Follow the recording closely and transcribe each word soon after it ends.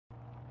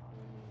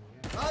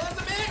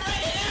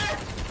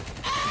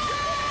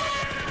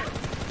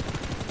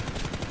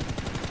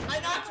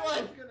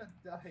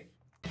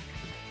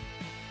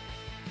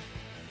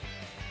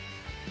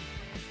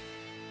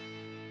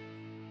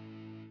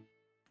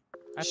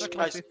Attack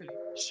guys.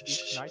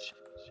 each night.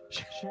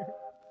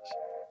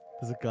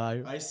 There's a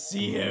guy. I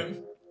see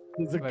him.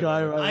 There's a Wait,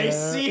 guy wait, wait. right I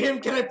there. see him.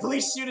 Can I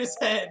please shoot his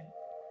head?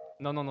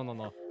 No.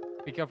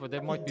 Be careful. There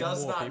He might be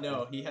does more not people.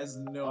 know. He has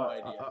no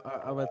idea.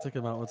 I'm gonna take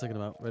him out. I'm taking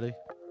him out. Ready?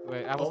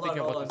 Wait, I was Hold on,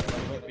 thinking hold about this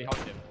on.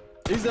 behind him.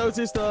 He's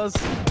noticed us.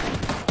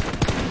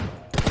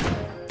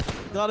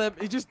 Got him.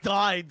 He just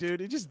died, dude.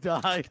 He just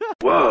died.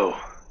 Whoa,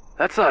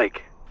 that's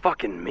like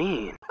fucking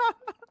mean.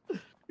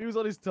 He was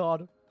on his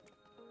Todd.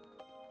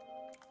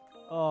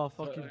 Oh,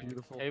 fucking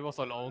beautiful. He was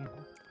alone.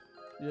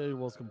 Yeah, he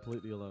was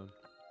completely alone.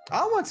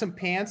 I want some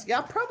pants. Yeah,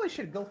 I probably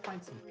should go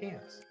find some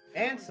pants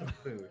and some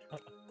food.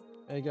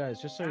 Hey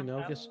guys, just so you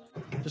know, guess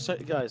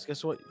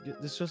what?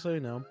 Just so you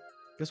know,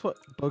 guess what?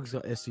 Bugs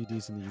got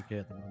STDs in the UK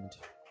at the moment.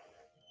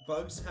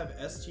 Bugs have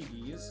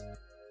STDs?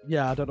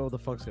 Yeah, I don't know what the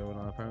fuck's going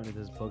on. Apparently,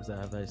 there's bugs that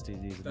have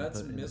STDs. in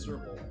That's the-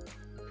 miserable.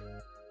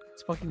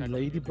 It's fucking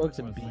ladybugs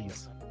and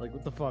bees. Like,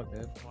 what the fuck,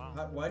 man?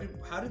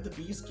 How did the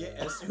bees get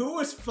Who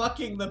was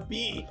fucking the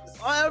bees?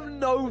 I have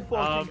no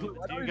fucking clue.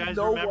 I Do don't you even guys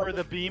know remember what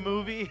the Bee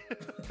movie?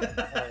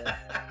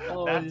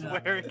 Oh, That's yeah.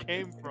 where it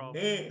came from.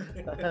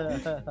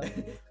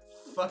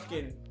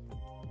 fucking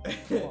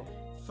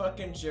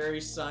fucking Jerry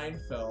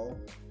Seinfeld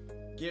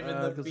giving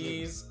the 'cause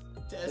bees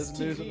There's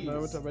news at the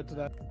moment. I STDs. read to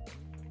that.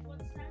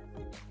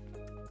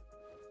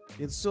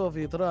 In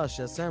Soviet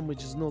Russia,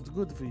 sandwich is not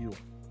good for you.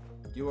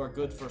 You are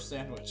good for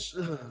sandwich.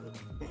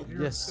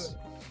 Yes.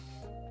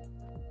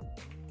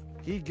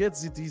 He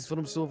gets it. He's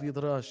from Soviet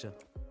Russia.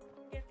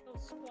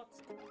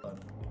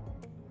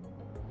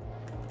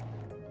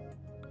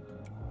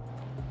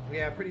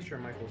 Yeah, I'm pretty sure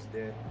Michael's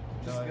dead.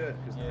 Which is No, good,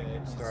 because yeah, then I can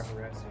he's- start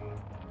harassing him.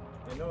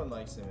 Yeah, no one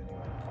likes him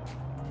anyway.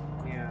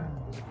 Yeah,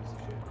 he's a piece of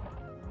shit.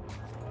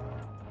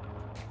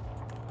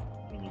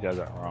 I mean, you guys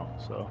aren't wrong,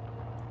 so.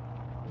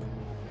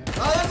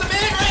 Oh, there's a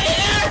man right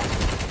here!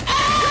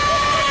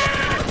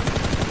 Ah!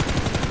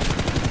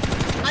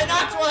 I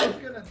knocked one!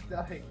 I'm gonna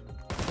die.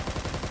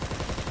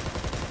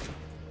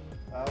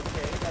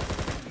 Okay, that's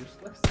pretty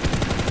useless.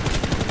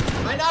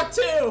 I knocked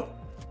two!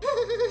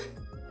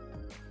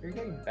 You're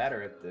getting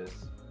better at this.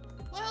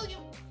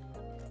 William,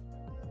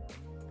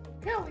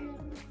 William!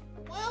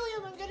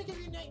 William, I'm gonna give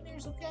you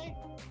nightmares, okay?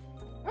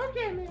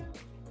 Okay, man.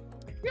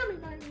 Give me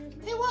nightmares,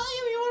 man. Hey,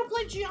 William, you wanna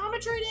play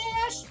Geometry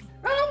Dash?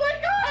 Oh my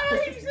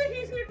god!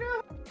 He's here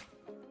now!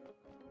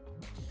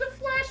 The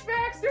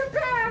flashbacks, they're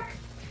back!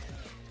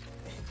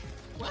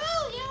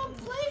 William,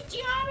 play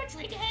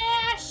Geometry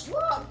Dash!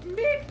 What?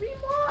 Make me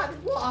mod!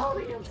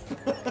 William!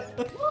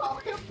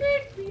 William,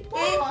 make me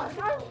mod!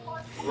 I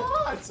want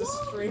mod! It's a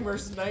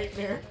streamer's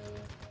nightmare.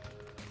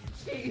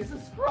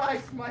 Jesus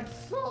Christ, my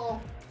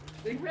soul!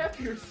 They rip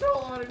your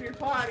soul out of your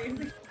body and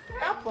they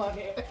tap on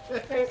it!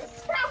 They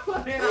tap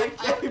on it!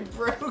 I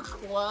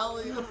broke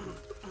William.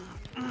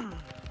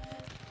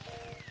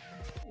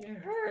 It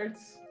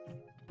hurts.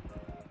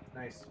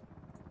 Nice.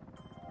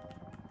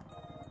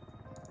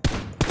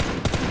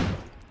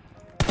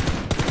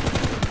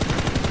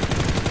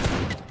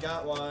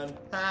 Got one.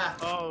 Ha!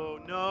 Oh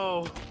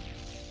no!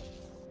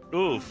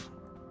 Oof.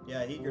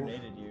 Yeah, he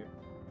grenaded you.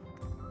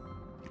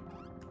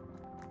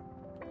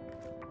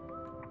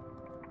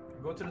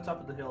 Go to the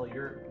top of the hill.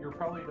 You're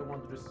probably the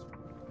one just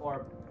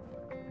far.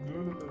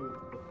 The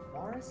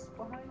forest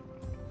behind?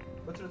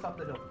 Go to the top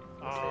of the hill.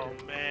 Oh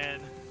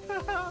man.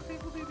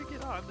 People need to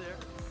get on there.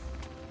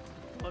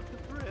 Love the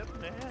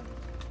trip, man.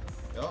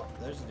 Oh,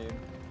 there's a dude.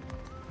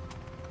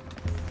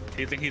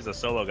 Do you think he's a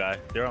solo guy?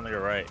 They're on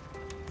your right.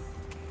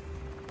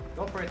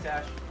 Go for it,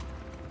 Tash.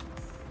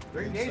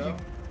 They're Think engaging.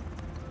 so?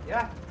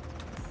 Yeah.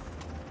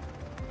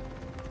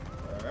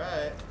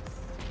 Alright.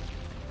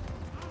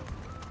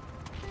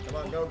 Come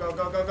on, go, go,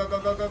 go, go, go, go,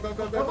 go, go, go,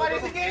 go, go.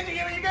 Nobody's engaging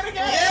you, you gotta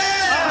get it!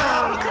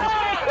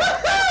 Yeah!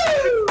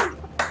 Woohoo!